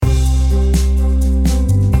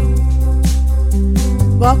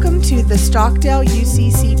Welcome to the Stockdale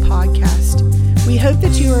UCC podcast. We hope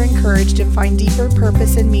that you are encouraged and find deeper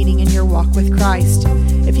purpose and meaning in your walk with Christ.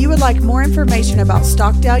 If you would like more information about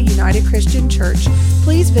Stockdale United Christian Church,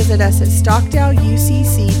 please visit us at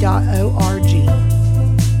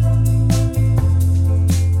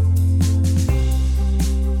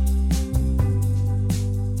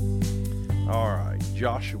All right,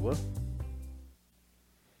 Joshua,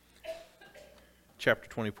 chapter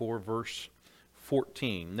 24, verse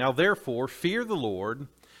 14. Now therefore, fear the Lord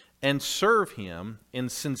and serve Him in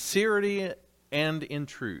sincerity and in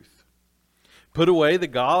truth. Put away the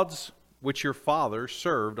gods which your fathers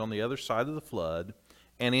served on the other side of the flood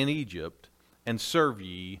and in Egypt, and serve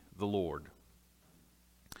ye the Lord.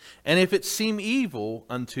 And if it seem evil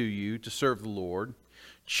unto you to serve the Lord,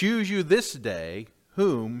 choose you this day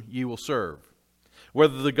whom ye will serve,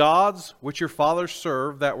 whether the gods which your fathers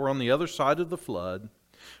served that were on the other side of the flood,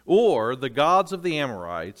 or the gods of the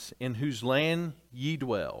Amorites in whose land ye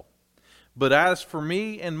dwell. But as for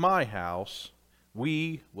me and my house,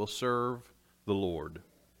 we will serve the Lord.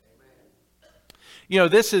 Amen. You know,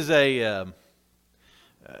 this is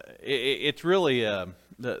it's really,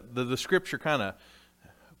 the scripture kind of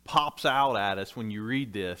pops out at us when you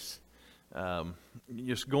read this.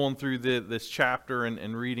 Just going through this chapter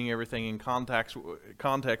and reading everything in context,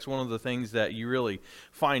 one of the things that you really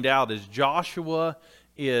find out is Joshua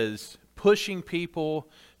is pushing people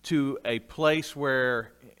to a place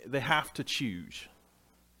where they have to choose.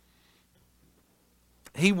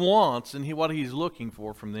 He wants, and what he's looking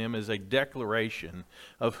for from them is a declaration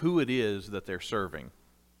of who it is that they're serving.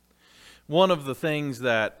 One of the things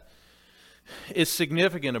that is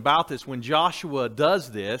significant about this, when Joshua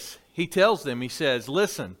does this, he tells them, he says,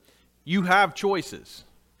 listen, you have choices.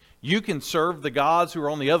 You can serve the gods who are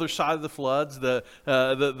on the other side of the floods, the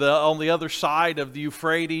on the other side of the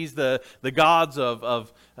Euphrates, the gods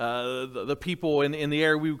of the people in the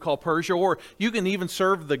area we would call Persia, or you can even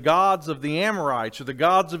serve the gods of the Amorites or the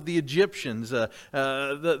gods of the Egyptians,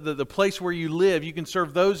 the place where you live. You can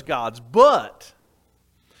serve those gods. But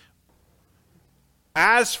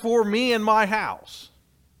as for me and my house,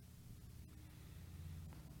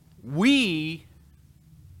 we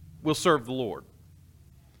will serve the Lord.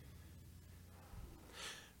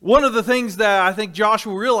 One of the things that I think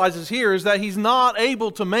Joshua realizes here is that he's not able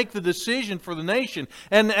to make the decision for the nation.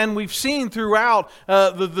 And we've seen throughout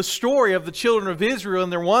the story of the children of Israel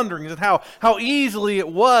and their wanderings and how easily it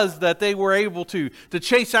was that they were able to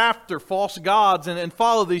chase after false gods and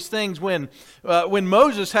follow these things. When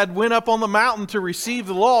Moses had went up on the mountain to receive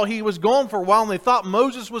the law, he was gone for a while and they thought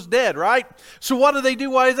Moses was dead, right? So what do they do?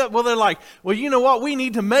 Why is that? Well, they're like, well, you know what? We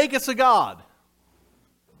need to make us a god.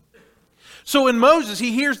 So when Moses,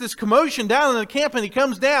 he hears this commotion down in the camp and he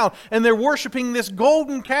comes down and they're worshiping this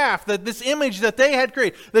golden calf, this image that they had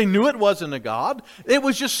created. They knew it wasn't a god. It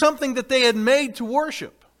was just something that they had made to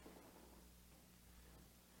worship.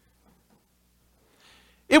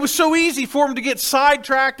 It was so easy for them to get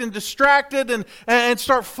sidetracked and distracted and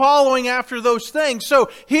start following after those things. So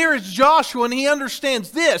here is Joshua, and he understands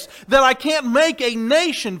this, that I can't make a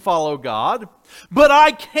nation follow God, but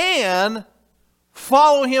I can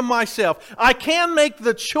follow Him myself. I can make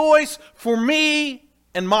the choice for me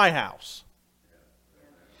and my house.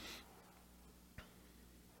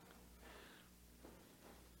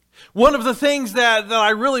 One of the things that I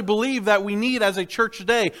really believe that we need as a church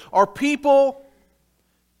today are people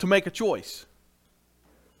to make a choice.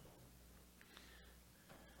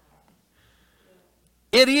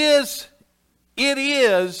 It is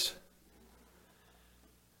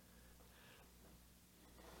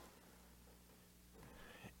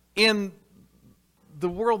in the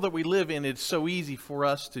world that we live in, it's so easy for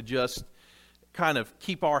us to just kind of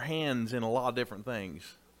keep our hands in a lot of different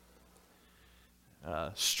things.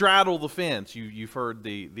 Straddle the fence, you've heard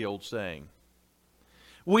the old saying.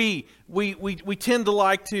 We tend to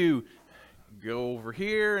like to go over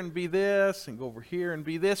here and be this, and go over here and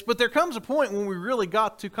be this, but there comes a point when we really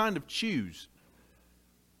got to kind of choose.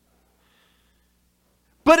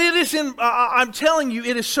 But I'm telling you,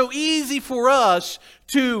 it is so easy for us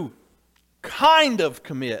to kind of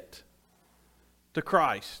commit to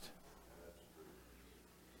Christ.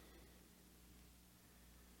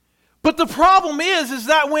 But the problem is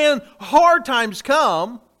that when hard times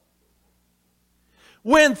come,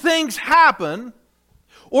 when things happen,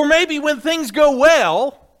 or maybe when things go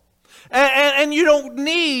well, and you don't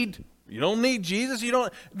need Jesus,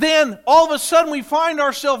 then all of a sudden we find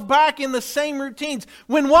ourselves back in the same routines,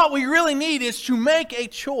 when what we really need is to make a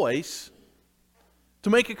choice, to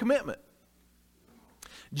make a commitment.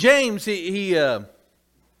 James, he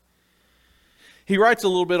writes a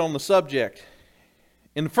little bit on the subject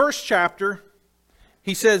In the first chapter,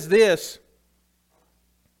 he says this.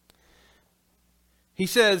 He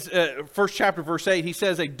says, first chapter, verse 8, he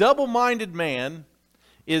says, a double-minded man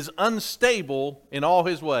is unstable in all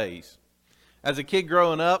his ways. As a kid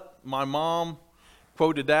growing up, my mom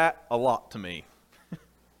quoted that a lot to me.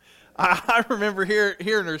 I remember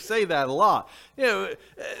hearing her say that a lot. You know,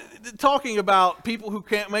 talking about people who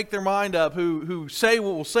can't make their mind up, who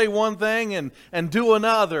will say one thing and do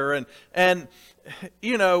another, and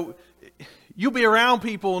you know, you'll be around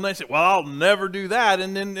people and they say, well, I'll never do that,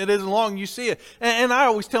 and then it isn't long you see it. And I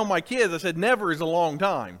always tell my kids, I said, never is a long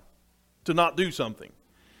time to not do something.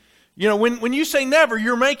 You know, when you say never,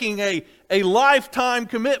 you're making a lifetime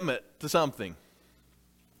commitment to something.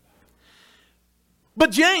 But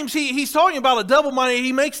James, he's talking about a double-minded,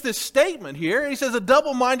 he makes this statement here. He says a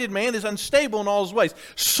double-minded man is unstable in all his ways.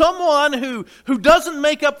 Someone who doesn't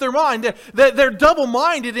make up their mind, they're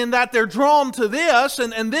double-minded in that they're drawn to this,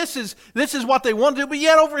 and this is what they want to do, but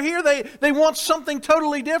yet over here they want something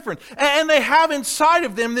totally different. And they have inside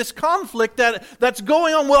of them this conflict that's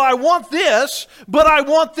going on. Well, I want this, but I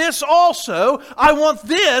want this also. I want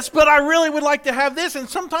this, but I really would like to have this, and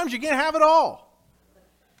sometimes you can't have it all.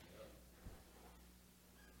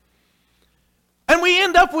 And we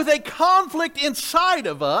end up with a conflict inside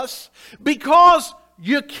of us because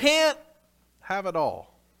you can't have it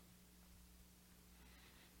all.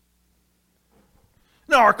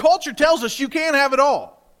 Now, our culture tells us you can't have it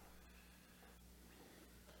all.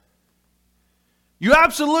 You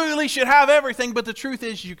absolutely should have everything, but the truth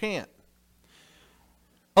is you can't.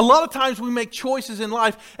 A lot of times we make choices in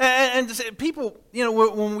life, and people, you know,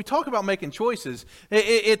 when we talk about making choices,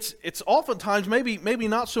 it's oftentimes maybe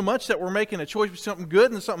not so much that we're making a choice for something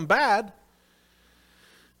good and something bad.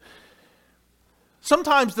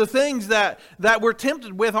 Sometimes the things that we're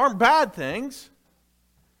tempted with aren't bad things,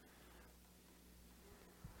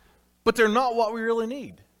 but they're not what we really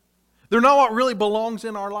need. They're not what really belongs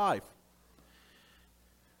in our life.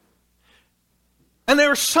 And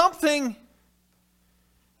there is something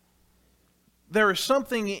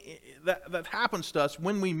that happens to us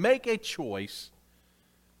when we make a choice.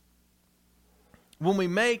 When we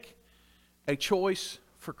make a choice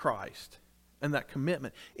for Christ and that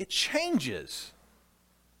commitment, it changes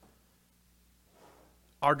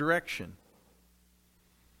our direction.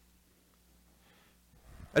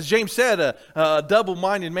 As James said, a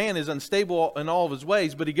double-minded man is unstable in all of his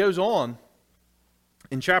ways, but he goes on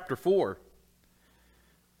in chapter 4.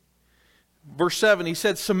 Verse 7, he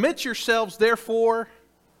said, submit yourselves therefore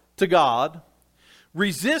to God,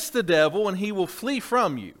 resist the devil, and he will flee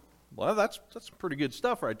from you. Well, that's pretty good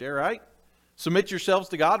stuff right there, right? Submit yourselves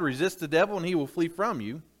to God, resist the devil, and he will flee from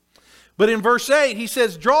you. But in verse 8, he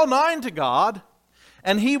says, draw nigh to God,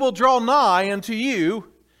 and he will draw nigh unto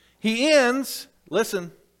you. He ends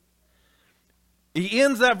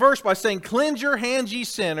that verse by saying, cleanse your hands, ye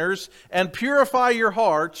sinners, and purify your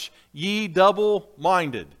hearts, ye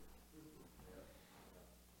double-minded.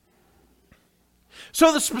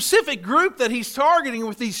 So the specific group that he's targeting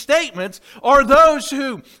with these statements are those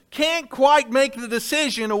who can't quite make the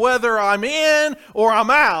decision of whether I'm in or I'm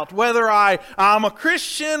out, whether I'm a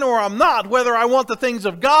Christian or I'm not, whether I want the things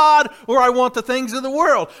of God or I want the things of the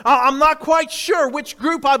world. I'm not quite sure which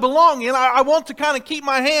group I belong in. I want to kind of keep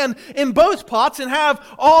my hand in both pots and have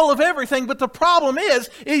all of everything, but the problem is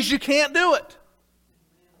you can't do it.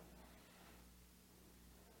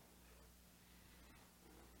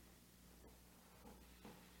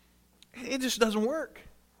 It just doesn't work.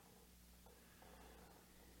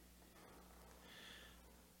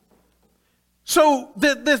 So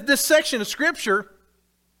this section of Scripture,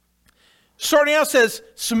 starting out, says,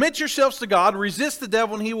 submit yourselves to God, resist the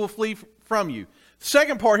devil, and he will flee from you. The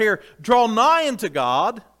second part here, draw nigh unto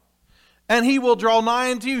God, and he will draw nigh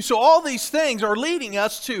unto you. So all these things are leading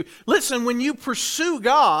us to, listen, when you pursue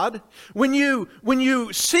God, when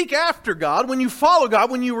you seek after God, when you follow God,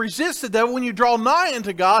 when you resist the devil, when you draw nigh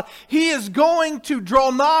unto God, he is going to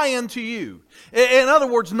draw nigh unto you. In other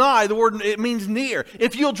words, nigh, the word, it means near.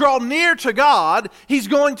 If you'll draw near to God, he's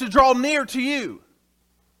going to draw near to you.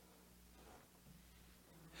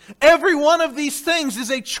 Every one of these things is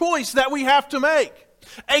a choice that we have to make.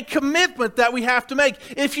 A commitment that we have to make.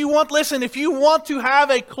 If you want to have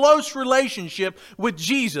a close relationship with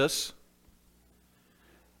Jesus,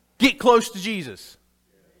 get close to Jesus.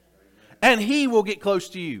 And he will get close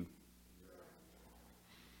to you.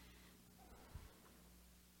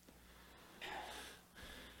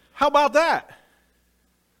 How about that?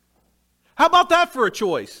 How about that for a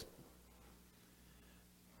choice?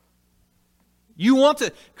 You want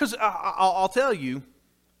to, because I'll tell you,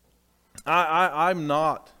 I'm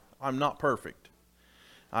not perfect.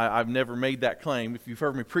 I've never made that claim. If you've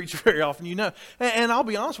heard me preach very often, you know. And I'll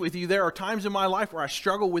be honest with you, there are times in my life where I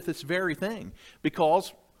struggle with this very thing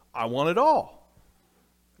because I want it all.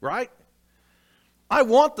 Right? I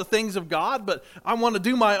want the things of God, but I want to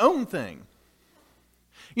do my own thing.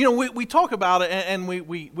 You know, we talk about it, and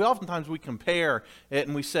we oftentimes we compare it,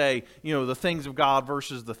 and we say, you know, the things of God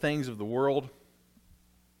versus the things of the world.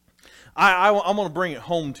 I'm going to bring it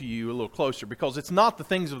home to you a little closer, because it's not the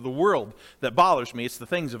things of the world that bothers me, it's the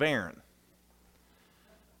things of Aaron.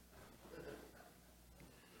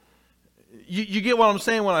 You get what I'm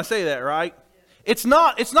saying when I say that, right? It's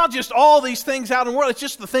not just all these things out in the world, it's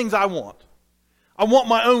just the things I want. I want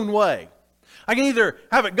my own way. I can either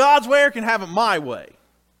have it God's way or I can have it my way.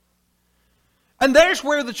 And there's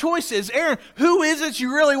where the choice is. Aaron, who is it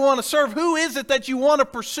you really want to serve? Who is it that you want to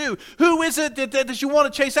pursue? Who is it that you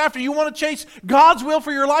want to chase after? You want to chase God's will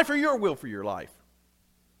for your life or your will for your life?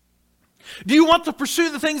 Do you want to pursue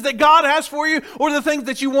the things that God has for you or the things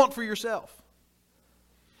that you want for yourself?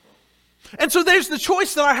 And so there's the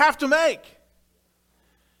choice that I have to make.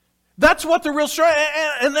 That's what the real struggle,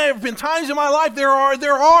 and there have been times in my life, there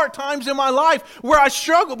are times in my life where I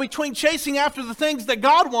struggle between chasing after the things that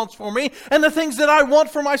God wants for me and the things that I want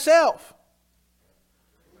for myself.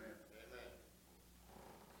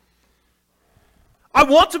 I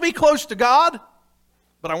want to be close to God,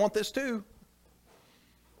 but I want this too.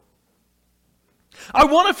 I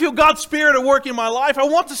want to feel God's Spirit at work in my life. I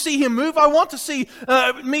want to see Him move. I want to see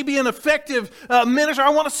me be an effective minister. I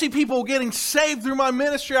want to see people getting saved through my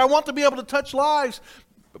ministry. I want to be able to touch lives.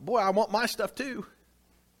 But boy, I want my stuff too.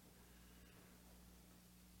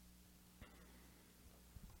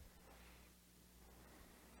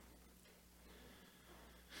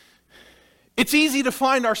 It's easy to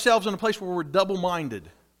find ourselves in a place where we're double-minded.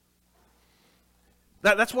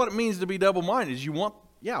 That's what it means to be double-minded. Is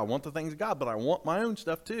I want the things of God, but I want my own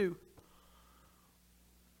stuff too.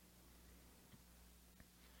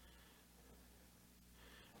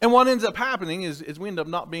 And what ends up happening is we end up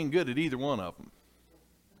not being good at either one of them.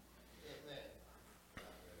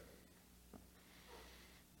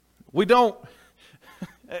 We don't,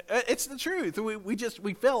 it's the truth.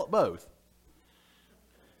 We fail at both.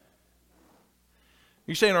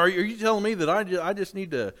 You're saying, are you telling me that I just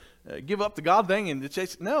need to give up the God thing and to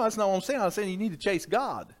chase? No, that's not what I'm saying. I'm saying you need to chase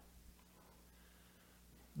God.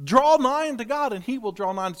 Draw nigh unto God, and He will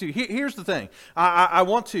draw nigh unto you. Here's the thing. I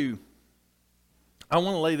want to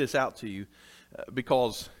lay this out to you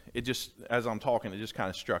because it just, as I'm talking, it just kind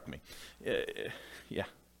of struck me. It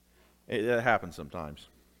happens sometimes.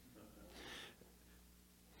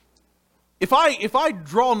 If I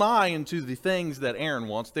draw nigh into the things that Aaron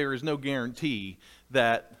wants, there is no guarantee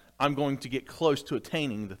that I'm going to get close to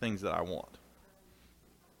attaining the things that I want.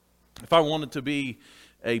 If I wanted to be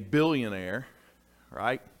a billionaire,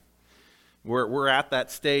 right? We're at that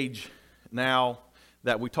stage now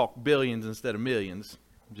that we talk billions instead of millions.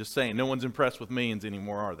 I'm just saying, no one's impressed with millions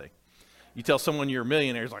anymore, are they? You tell someone you're a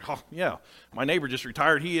millionaire, it's like, oh yeah, my neighbor just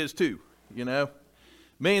retired, he is too, you know?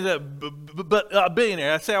 But a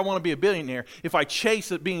billionaire, I say I want to be a billionaire. If I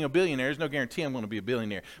chase at being a billionaire, there's no guarantee I'm going to be a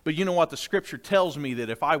billionaire. But you know what? The Scripture tells me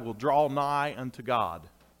that if I will draw nigh unto God,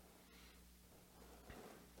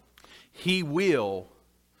 He will.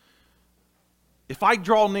 If I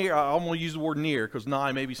draw near, I'm going to use the word near because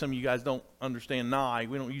nigh, maybe some of you guys don't understand nigh.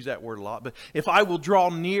 We don't use that word a lot. But if I will draw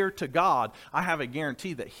near to God, I have a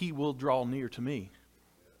guarantee that He will draw near to me.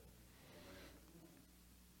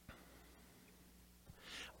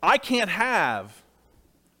 I can't have,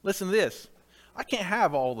 listen to this, I can't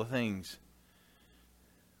have all the things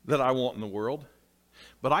that I want in the world,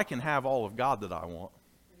 but I can have all of God that I want.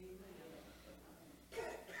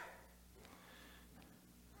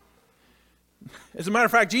 As a matter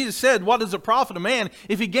of fact, Jesus said, what does it profit a man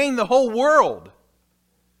if he gain the whole world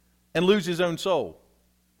and lose his own soul?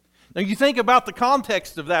 Now you think about the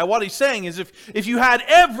context of that. What he's saying is if you had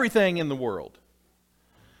everything in the world,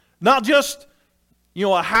 not just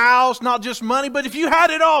a house, not just money, but if you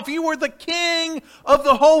had it all, if you were the king of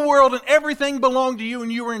the whole world and everything belonged to you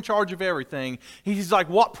and you were in charge of everything, he's like,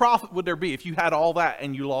 what profit would there be if you had all that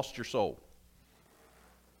and you lost your soul?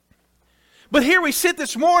 But here we sit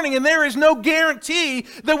this morning and there is no guarantee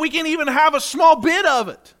that we can even have a small bit of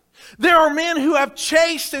it. There are men who have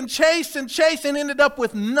chased and chased and chased and ended up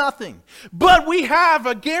with nothing. But we have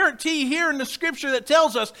a guarantee here in the Scripture that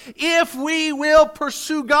tells us if we will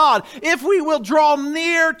pursue God, if we will draw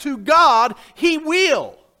near to God, He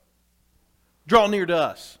will draw near to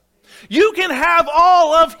us. You can have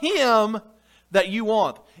all of Him that you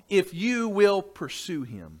want if you will pursue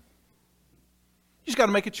Him. You just got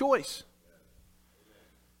to make a choice.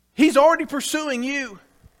 He's already pursuing you.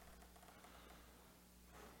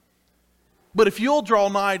 But if you'll draw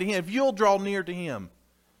nigh to Him, if you'll draw near to Him,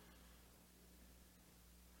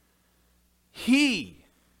 He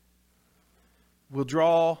will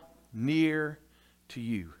draw near to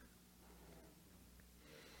you.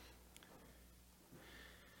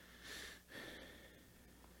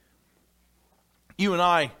 You and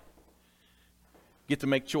I get to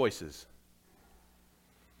make choices.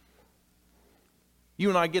 You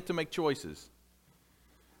and I get to make choices.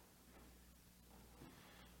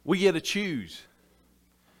 We get to choose.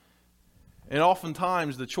 And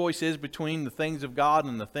oftentimes the choice is between the things of God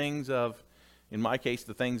and the things of, in my case,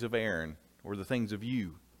 the things of Aaron, or the things of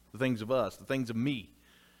you, the things of us, the things of me.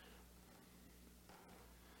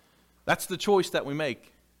 That's the choice that we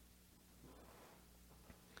make.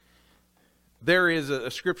 There is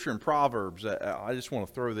a scripture in Proverbs. I just want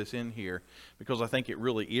to throw this in here because I think it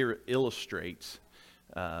really illustrates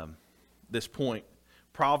this point.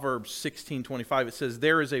 Proverbs 16:25, it says,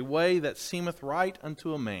 "There is a way that seemeth right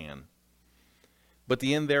unto a man, but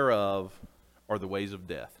the end thereof are the ways of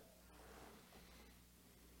death."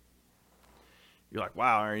 You're like,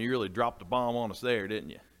 wow, Aaron, you really dropped a bomb on us there, didn't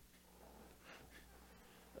you?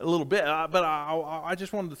 A little bit, but I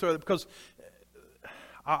just wanted to throw that because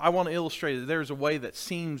I want to illustrate that there's a way that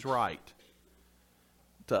seems right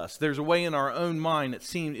to us. There's a way in our own mind that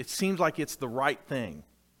seems like it's the right thing.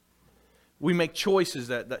 We make choices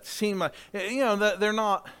that seem like, that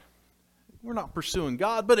we're not pursuing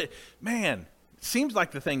God, but it seems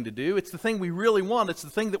like the thing to do. It's the thing we really want. It's the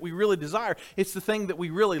thing that we really desire. It's the thing that we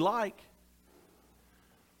really like.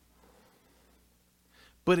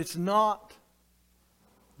 But it's not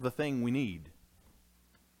the thing we need.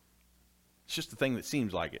 It's just the thing that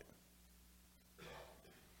seems like it.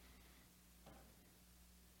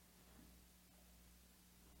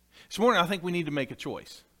 This morning, I think we need to make a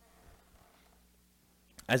choice.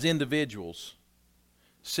 As individuals,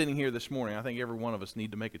 sitting here this morning, I think every one of us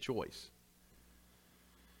need to make a choice.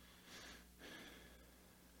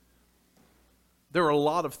 There are a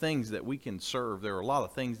lot of things that we can serve. There are a lot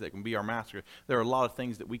of things that can be our master. There are a lot of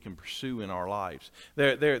things that we can pursue in our lives.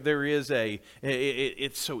 There is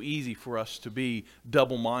it's so easy for us to be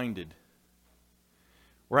double-minded.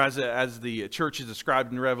 Whereas as the church is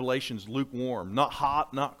described in Revelations, lukewarm, not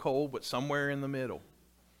hot, not cold, but somewhere in the middle.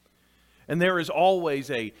 And there is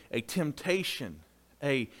always a temptation.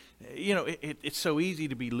 It's so easy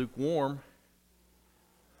to be lukewarm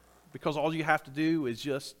because all you have to do is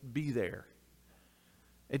just be there.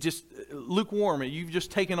 It just, lukewarm, you've just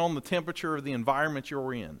taken on the temperature of the environment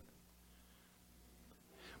you're in.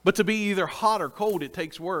 But to be either hot or cold, it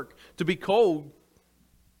takes work. To be cold,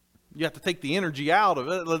 you have to take the energy out of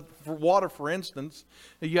it. For water, for instance,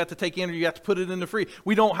 you have to take energy, you have to put it in the freezer.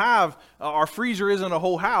 We don't have, our freezer isn't a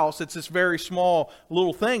whole house. It's this very small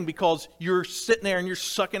little thing because you're sitting there and you're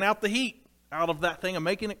sucking out the heat out of that thing and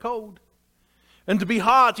making it cold. And to be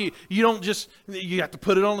hot, you don't just, you have to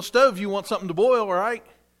put it on the stove. You want something to boil, right?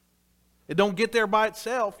 It don't get there by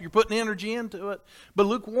itself. You're putting energy into it. But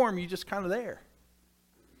lukewarm, you're just kind of there.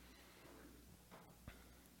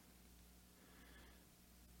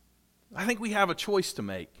 I think we have a choice to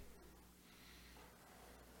make.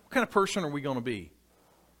 What kind of person are we going to be?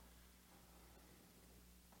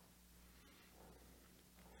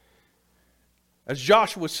 As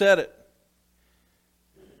Joshua said it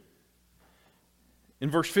in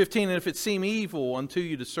verse 15, "And if it seem evil unto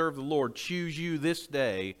you to serve the Lord, choose you this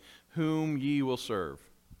day whom ye will serve."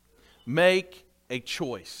 Make a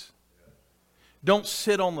choice. Don't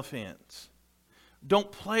sit on the fence.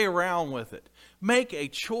 Don't play around with it. Make a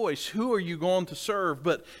choice. Who are you going to serve?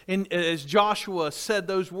 But as Joshua said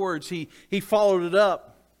those words, he followed it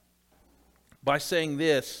up by saying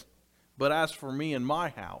this, "But as for me and my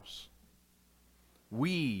house,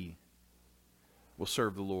 we will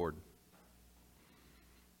serve the Lord."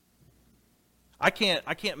 I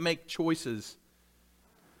can't make choices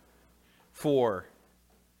for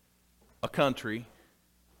a country,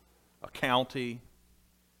 a county,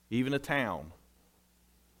 even a town.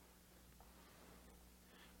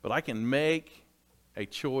 But I can make a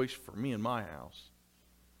choice for me and my house.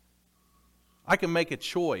 I can make a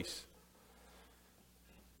choice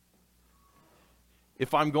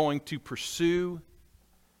if I'm going to pursue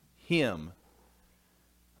Him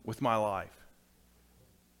with my life.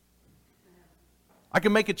 I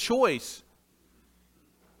can make a choice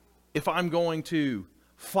if I'm going to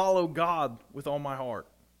follow God with all my heart.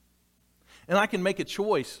 And I can make a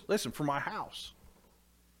choice, listen, for my house.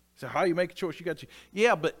 So how do you make a choice?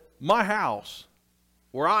 Yeah, but my house,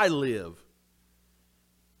 where I live,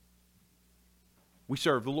 we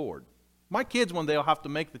serve the Lord. My kids one day will have to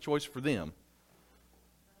make the choice for them.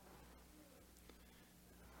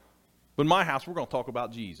 But in my house, we're going to talk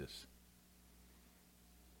about Jesus.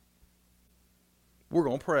 We're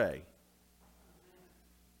going to pray.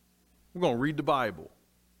 We're going to read the Bible.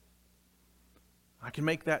 I can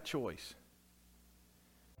make that choice.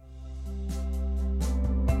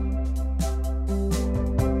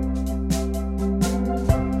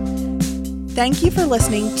 Thank you for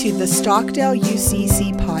listening to the Stockdale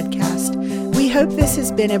UCC podcast. We hope this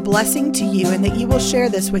has been a blessing to you and that you will share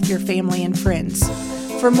this with your family and friends.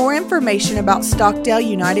 For more information about Stockdale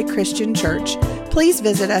United Christian Church, please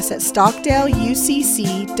visit us at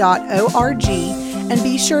stockdaleucc.org and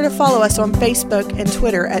be sure to follow us on Facebook and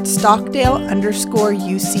Twitter at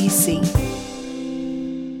Stockdale_UCC.